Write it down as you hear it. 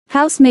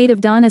Housemaid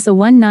of Dawn is a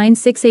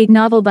 1968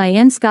 novel by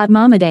N. Scott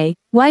Momaday,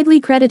 widely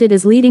credited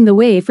as leading the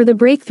way for the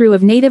breakthrough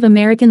of Native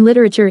American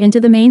literature into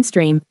the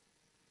mainstream.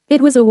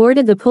 It was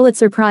awarded the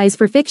Pulitzer Prize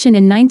for Fiction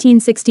in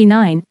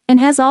 1969, and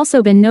has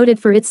also been noted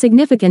for its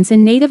significance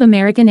in Native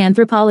American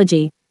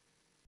anthropology.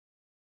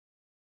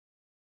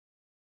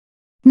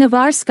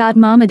 Navarre Scott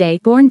Momaday,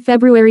 born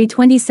February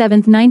 27,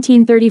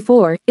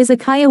 1934, is a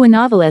Kiowa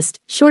novelist,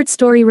 short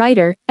story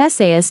writer,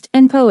 essayist,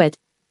 and poet.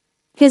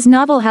 His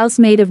novel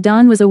Housemaid of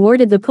Dawn was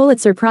awarded the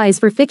Pulitzer Prize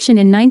for Fiction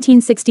in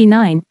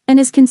 1969, and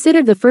is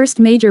considered the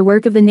first major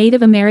work of the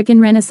Native American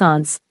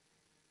Renaissance.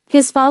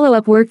 His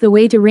follow-up work The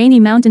Way to Rainy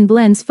Mountain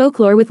blends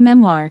folklore with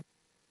memoir.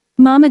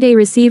 Momaday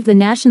received the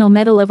National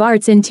Medal of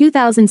Arts in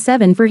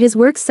 2007 for his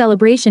work's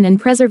celebration and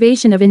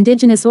preservation of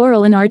indigenous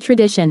oral and art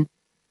tradition.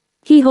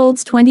 He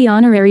holds 20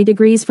 honorary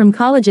degrees from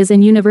colleges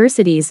and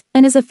universities,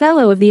 and is a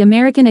Fellow of the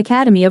American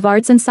Academy of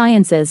Arts and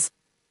Sciences.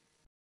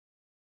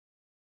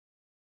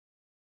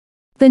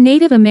 The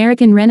Native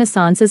American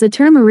Renaissance is a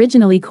term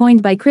originally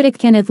coined by critic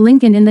Kenneth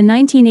Lincoln in the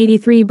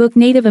 1983 book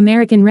Native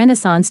American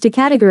Renaissance to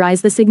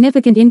categorize the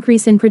significant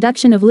increase in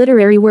production of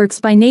literary works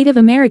by Native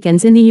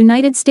Americans in the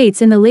United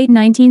States in the late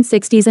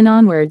 1960s and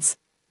onwards.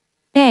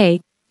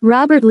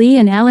 Robert Lee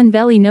and Alan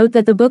Velli note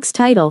that the book's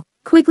title,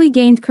 quickly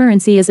gained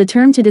currency as a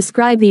term to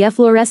describe the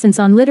efflorescence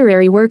on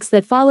literary works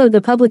that followed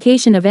the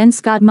publication of N.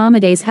 Scott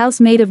Momaday's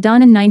Housemaid of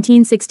Dawn in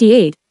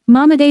 1968.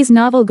 Momaday's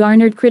novel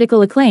garnered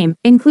critical acclaim,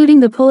 including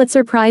the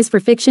Pulitzer Prize for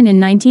Fiction in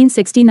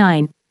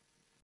 1969.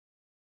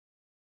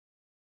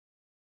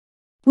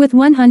 With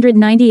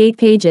 198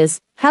 pages,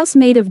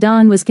 Housemaid of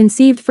Dawn was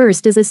conceived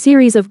first as a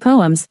series of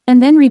poems,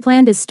 and then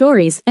replanned as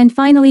stories, and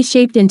finally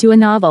shaped into a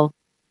novel.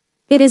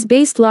 It is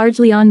based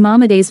largely on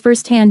Momaday's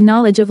first-hand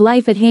knowledge of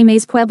life at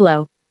Jaime's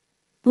Pueblo.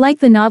 Like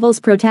the novel's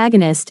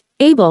protagonist,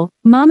 Abel,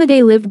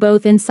 Momaday lived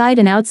both inside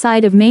and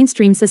outside of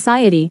mainstream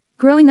society,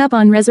 growing up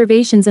on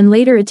reservations and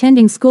later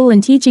attending school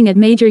and teaching at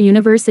major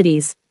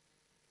universities.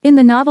 In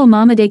the novel,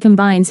 Momaday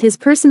combines his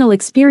personal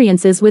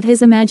experiences with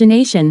his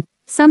imagination,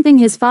 something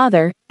his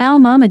father, Al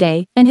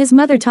Momaday, and his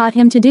mother taught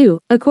him to do,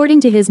 according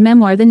to his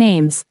memoir The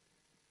Names.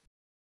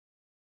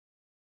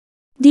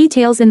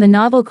 Details in the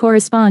novel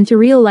correspond to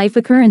real-life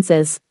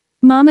occurrences.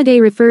 Momaday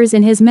refers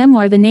in his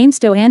memoir The Names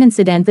to an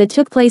incident that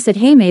took place at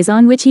Jaime's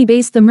on which he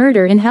based the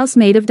murder in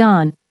Housemaid of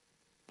Dawn.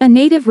 A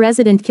native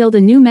resident killed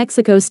a New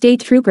Mexico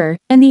state trooper,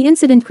 and the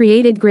incident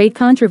created great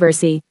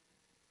controversy.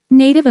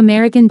 Native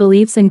American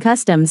beliefs and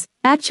customs,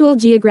 actual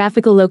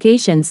geographical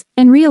locations,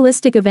 and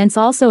realistic events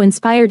also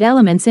inspired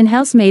elements in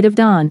Housemaid of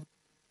Dawn.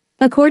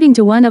 According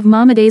to one of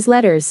Momaday's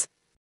letters,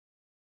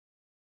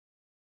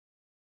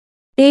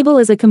 Abel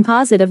is a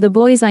composite of the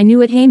boys I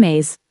knew at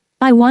Jaime's.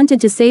 I wanted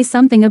to say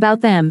something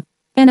about them.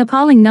 An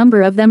appalling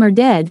number of them are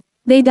dead,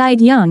 they died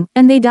young,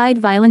 and they died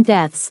violent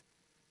deaths.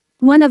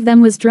 One of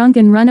them was drunk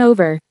and run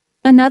over.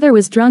 Another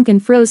was drunk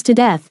and froze to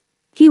death.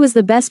 He was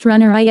the best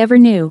runner I ever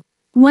knew.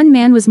 One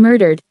man was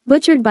murdered,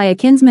 butchered by a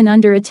kinsman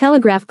under a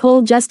telegraph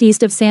pole just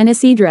east of San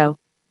Isidro.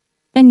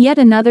 And yet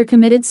another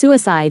committed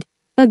suicide.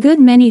 A good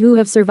many who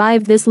have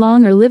survived this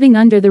long are living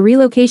under the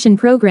relocation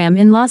program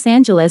in Los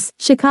Angeles,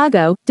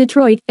 Chicago,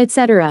 Detroit,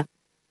 etc.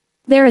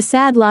 They're a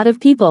sad lot of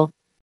people.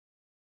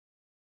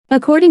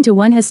 According to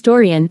one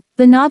historian,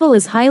 the novel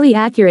is highly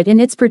accurate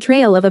in its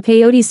portrayal of a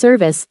peyote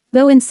service,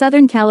 though in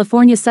Southern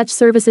California such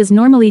services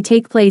normally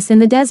take place in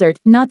the desert,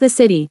 not the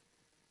city.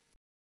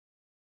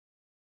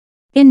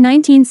 In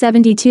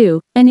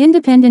 1972, an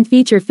independent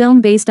feature film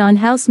based on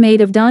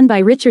Housemaid of Dawn by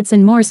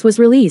Richardson Morse was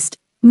released.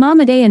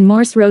 Momaday and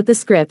Morse wrote the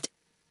script.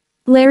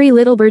 Larry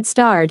Littlebird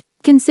starred.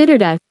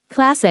 Considered a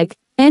classic,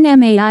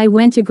 NMAI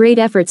went to great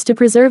efforts to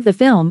preserve the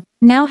film,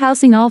 now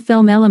housing all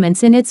film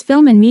elements in its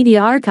Film and Media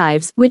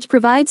Archives, which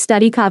provide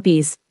study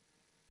copies.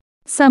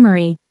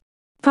 Summary.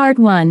 Part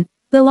 1.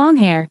 The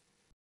Longhair.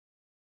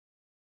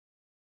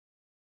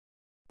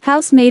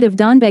 Housemaid of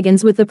Dawn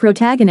begins with the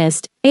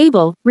protagonist,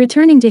 Abel,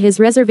 returning to his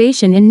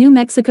reservation in New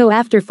Mexico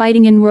after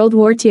fighting in World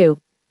War II.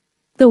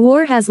 The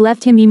war has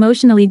left him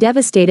emotionally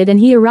devastated and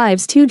he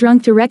arrives too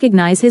drunk to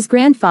recognize his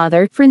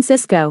grandfather,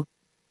 Francisco.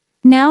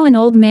 Now an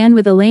old man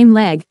with a lame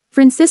leg,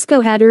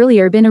 Francisco had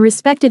earlier been a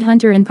respected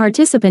hunter and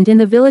participant in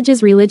the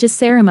village's religious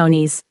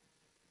ceremonies.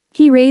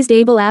 He raised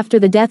Abel after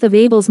the death of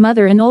Abel's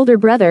mother and older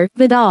brother,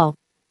 Vidal.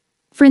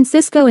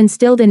 Francisco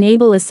instilled in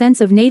Abel a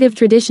sense of native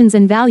traditions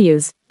and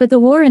values, but the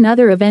war and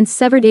other events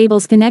severed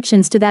Abel's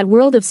connections to that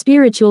world of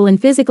spiritual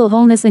and physical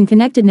wholeness and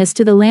connectedness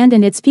to the land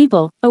and its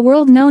people, a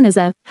world known as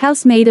a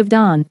Housemaid of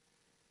Dawn.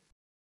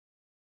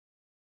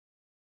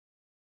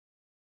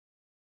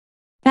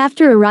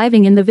 After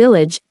arriving in the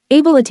village,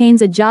 Abel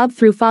attains a job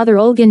through Father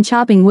Olgin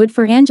chopping wood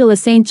for Angela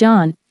St.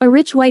 John, a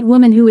rich white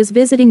woman who is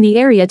visiting the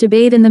area to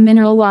bathe in the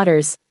mineral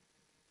waters.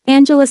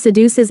 Angela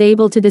seduces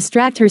Abel to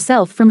distract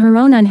herself from her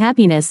own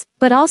unhappiness,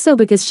 but also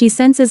because she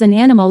senses an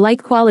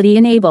animal-like quality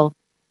in Abel.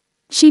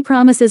 She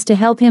promises to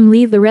help him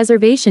leave the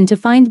reservation to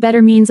find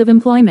better means of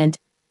employment.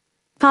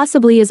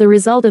 Possibly as a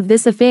result of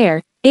this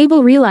affair,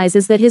 Abel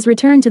realizes that his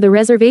return to the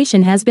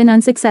reservation has been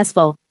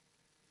unsuccessful.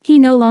 He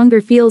no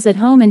longer feels at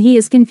home and he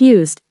is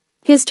confused.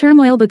 His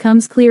turmoil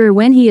becomes clearer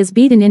when he is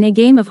beaten in a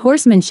game of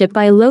horsemanship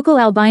by a local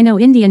albino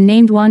Indian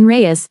named Juan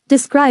Reyes,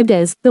 described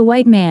as the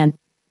white man.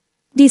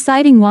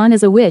 Deciding Juan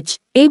is a witch,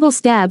 Abel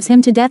stabs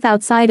him to death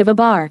outside of a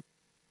bar.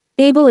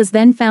 Abel is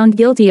then found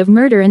guilty of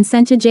murder and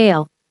sent to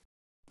jail.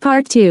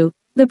 Part 2.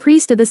 The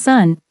Priest of the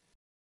Sun.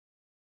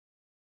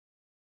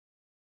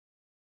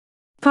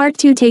 Part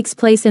 2 takes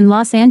place in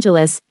Los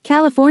Angeles,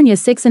 California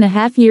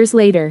 6.5 years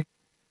later.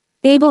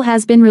 Abel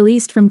has been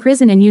released from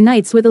prison and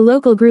unites with a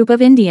local group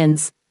of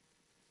Indians.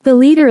 The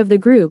leader of the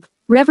group,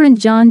 Reverend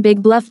John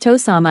Big Bluff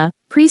Tosama,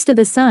 Priest of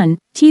the Sun,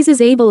 teases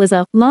Abel as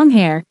a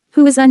long-hair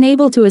who is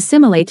unable to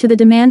assimilate to the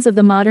demands of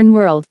the modern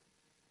world.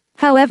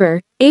 However,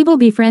 Abel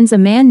befriends a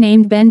man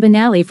named Ben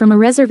Benally from a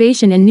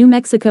reservation in New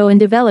Mexico and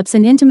develops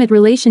an intimate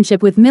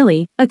relationship with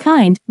Millie, a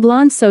kind,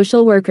 blonde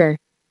social worker.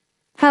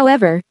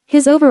 However,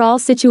 his overall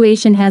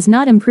situation has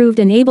not improved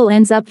and Abel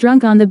ends up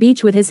drunk on the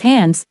beach with his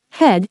hands,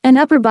 head, and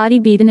upper body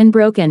beaten and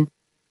broken.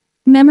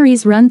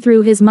 Memories run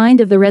through his mind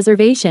of the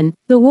reservation,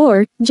 the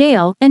war,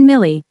 jail, and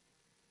Millie.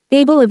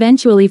 Abel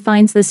eventually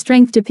finds the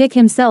strength to pick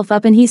himself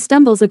up and he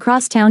stumbles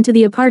across town to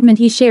the apartment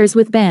he shares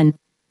with Ben.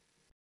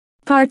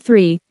 Part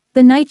 3.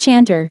 The Night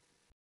Chanter.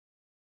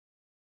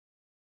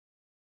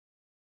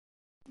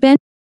 Ben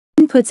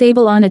puts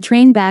Abel on a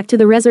train back to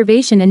the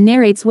reservation and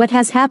narrates what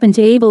has happened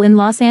to Abel in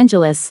Los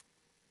Angeles.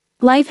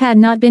 Life had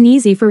not been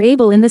easy for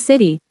Abel in the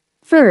city.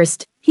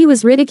 First, he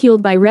was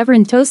ridiculed by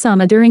Reverend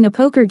Tosama during a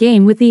poker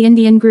game with the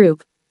Indian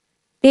group.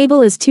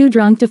 Abel is too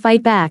drunk to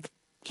fight back.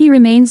 He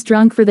remains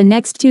drunk for the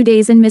next 2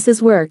 days and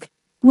misses work.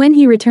 When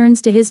he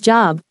returns to his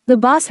job, the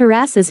boss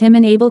harasses him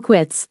and Abel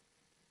quits.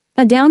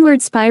 A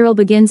downward spiral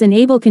begins and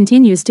Abel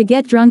continues to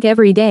get drunk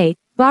every day,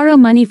 borrow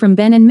money from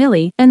Ben and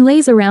Millie, and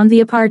lays around the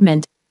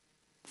apartment.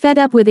 Fed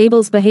up with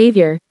Abel's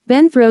behavior,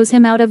 Ben throws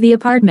him out of the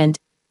apartment.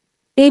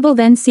 Abel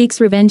then seeks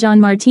revenge on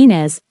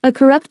Martinez, a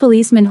corrupt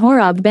policeman who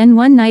robbed Ben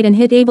one night and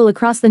hit Abel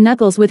across the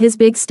knuckles with his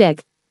big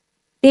stick.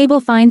 Abel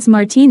finds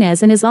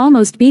Martinez and is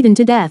almost beaten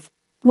to death.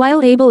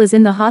 While Abel is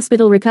in the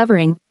hospital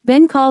recovering,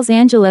 Ben calls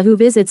Angela who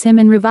visits him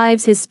and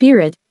revives his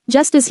spirit,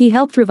 just as he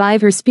helped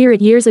revive her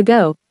spirit years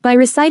ago, by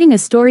reciting a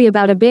story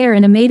about a bear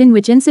and a maiden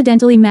which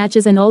incidentally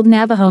matches an old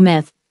Navajo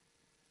myth.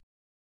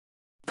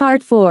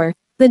 Part 4.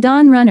 The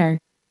Dawn Runner.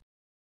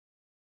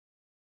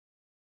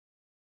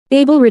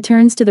 Abel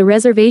returns to the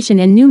reservation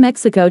in New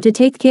Mexico to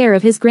take care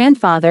of his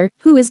grandfather,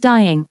 who is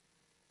dying.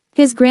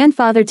 His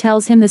grandfather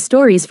tells him the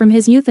stories from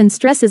his youth and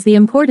stresses the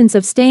importance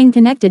of staying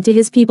connected to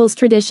his people's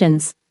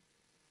traditions.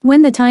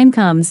 When the time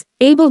comes,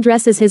 Abel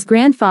dresses his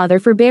grandfather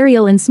for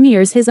burial and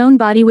smears his own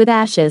body with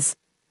ashes.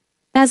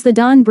 As the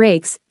dawn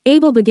breaks,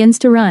 Abel begins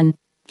to run.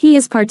 He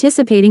is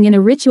participating in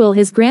a ritual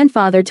his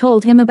grandfather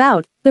told him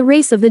about, the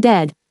race of the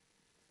dead.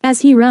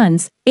 As he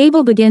runs,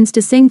 Abel begins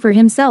to sing for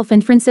himself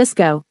and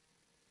Francisco.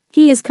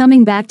 He is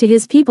coming back to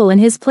his people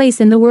and his place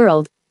in the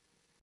world.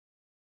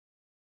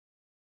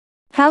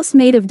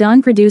 Housemaid of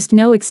Dawn produced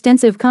no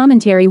extensive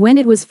commentary when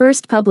it was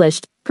first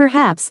published,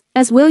 perhaps,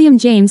 as William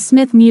James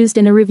Smith mused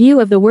in a review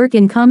of the work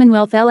in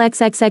Commonwealth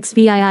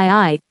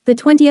LXXXVIII, the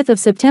 20th of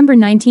September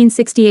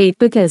 1968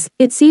 because,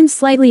 it seems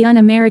slightly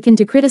un-American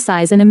to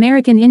criticize an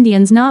American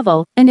Indian's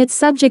novel, and its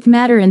subject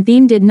matter and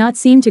theme did not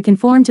seem to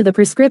conform to the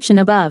prescription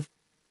above.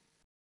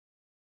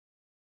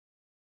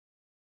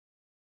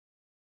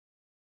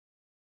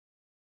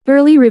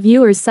 Early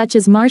reviewers such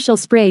as Marshall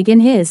Sprague in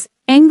his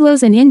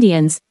Anglos and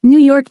Indians, New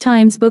York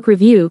Times Book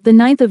Review, the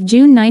 9th of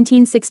June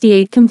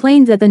 1968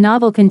 complained that the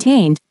novel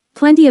contained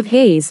plenty of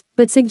haze,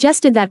 but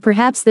suggested that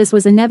perhaps this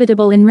was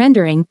inevitable in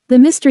rendering the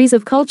mysteries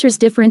of cultures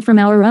different from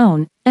our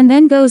own, and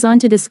then goes on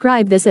to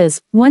describe this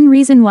as one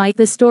reason why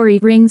the story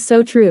rings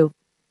so true.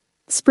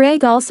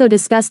 Sprague also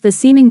discussed the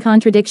seeming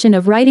contradiction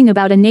of writing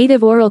about a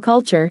native oral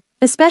culture,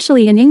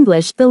 especially in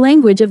English, the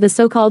language of the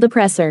so-called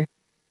oppressor.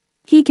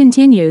 He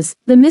continues,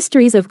 the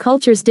mysteries of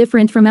cultures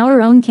different from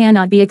our own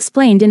cannot be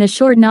explained in a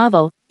short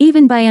novel,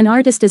 even by an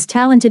artist as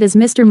talented as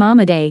Mr.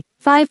 Momaday.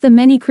 5. The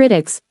many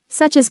critics,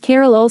 such as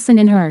Carol Olson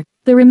in her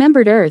The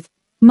Remembered Earth,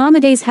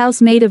 Momaday's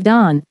Housemaid of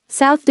Dawn,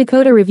 South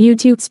Dakota Review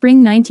 2, Spring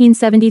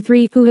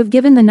 1973, who have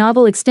given the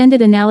novel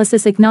extended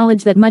analysis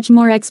acknowledge that much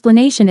more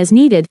explanation is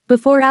needed,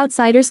 before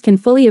outsiders can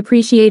fully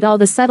appreciate all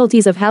the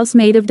subtleties of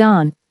Housemaid of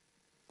Dawn.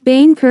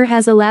 Bain Kerr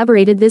has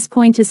elaborated this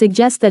point to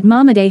suggest that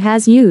Momaday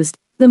has used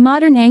the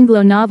modern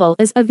Anglo novel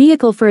as a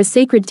vehicle for a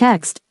sacred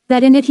text,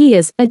 that in it he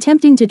is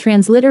attempting to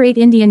transliterate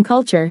Indian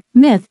culture,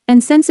 myth,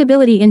 and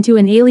sensibility into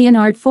an alien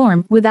art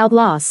form without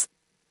loss.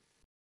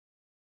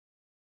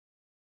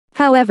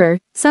 However,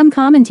 some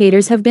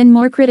commentators have been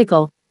more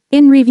critical.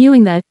 In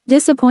reviewing the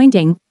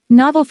disappointing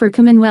novel for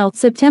Commonwealth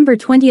September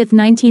 20,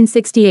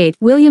 1968,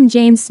 William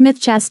James Smith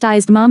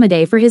chastised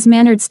Momaday for his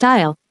mannered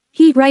style.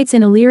 He writes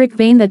in a lyric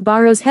vein that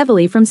borrows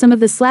heavily from some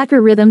of the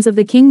slacker rhythms of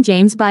the King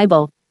James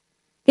Bible.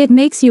 It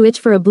makes you itch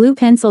for a blue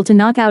pencil to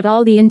knock out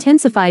all the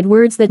intensified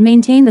words that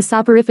maintain the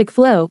soporific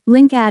flow,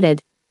 Link added.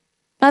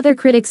 Other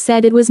critics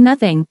said it was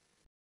nothing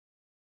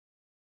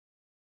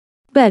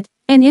but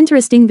an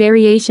interesting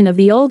variation of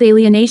the old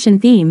alienation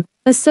theme,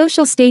 A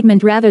social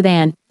statement rather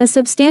than a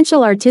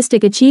substantial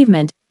artistic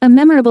achievement, a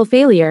memorable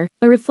failure,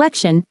 a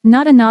reflection,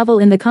 not a novel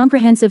in the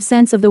comprehensive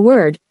sense of the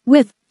word,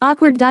 with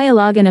awkward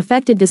dialogue and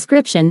affected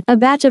description, a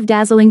batch of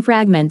dazzling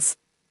fragments.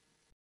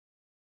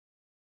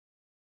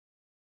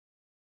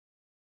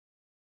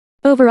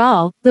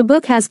 Overall, the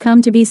book has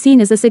come to be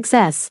seen as a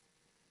success.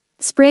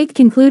 Sprague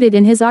concluded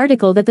in his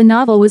article that the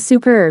novel was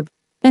superb,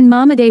 and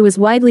Momaday was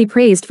widely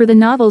praised for the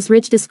novel's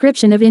rich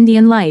description of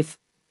Indian life.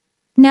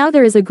 Now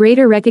there is a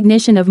greater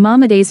recognition of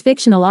Momaday's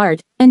fictional art,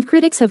 and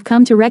critics have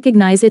come to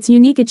recognize its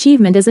unique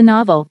achievement as a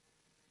novel.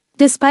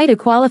 Despite a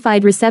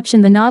qualified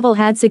reception, the novel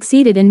had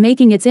succeeded in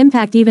making its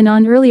impact even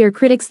on earlier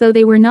critics, though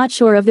they were not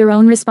sure of their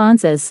own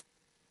responses.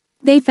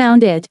 They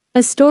found it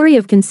a story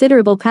of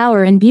considerable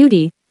power and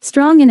beauty,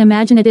 strong in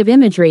imaginative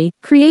imagery,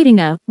 creating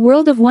a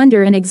world of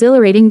wonder and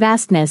exhilarating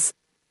vastness.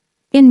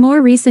 In more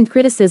recent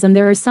criticism,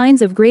 there are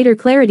signs of greater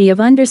clarity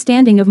of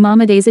understanding of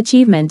Momaday's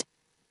achievement.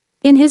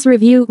 In his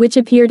review, which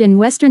appeared in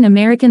Western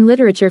American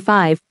Literature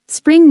 5,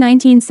 Spring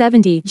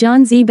 1970,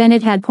 John Z.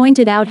 Bennett had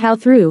pointed out how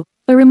through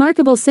a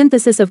remarkable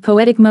synthesis of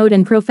poetic mode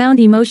and profound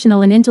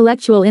emotional and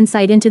intellectual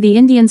insight into the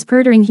Indian's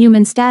perturbing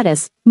human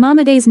status,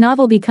 Momaday's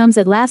novel becomes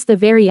at last the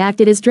very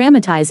act it is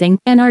dramatizing,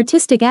 an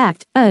artistic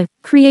act, a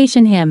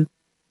creation hymn.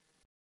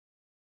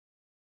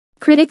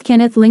 Critic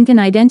Kenneth Lincoln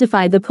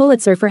identified the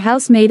Pulitzer for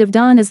Housemaid of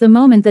Dawn as the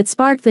moment that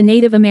sparked the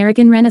Native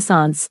American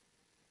Renaissance.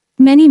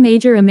 Many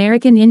major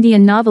American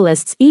Indian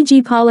novelists,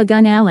 e.g. Paula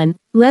Gunn Allen,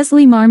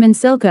 Leslie Marmon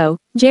Silko,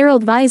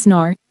 Gerald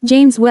Weisnor,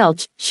 James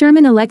Welch,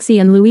 Sherman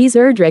Alexie and Louise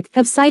Erdrich,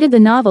 have cited the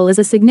novel as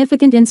a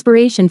significant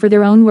inspiration for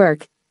their own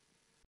work.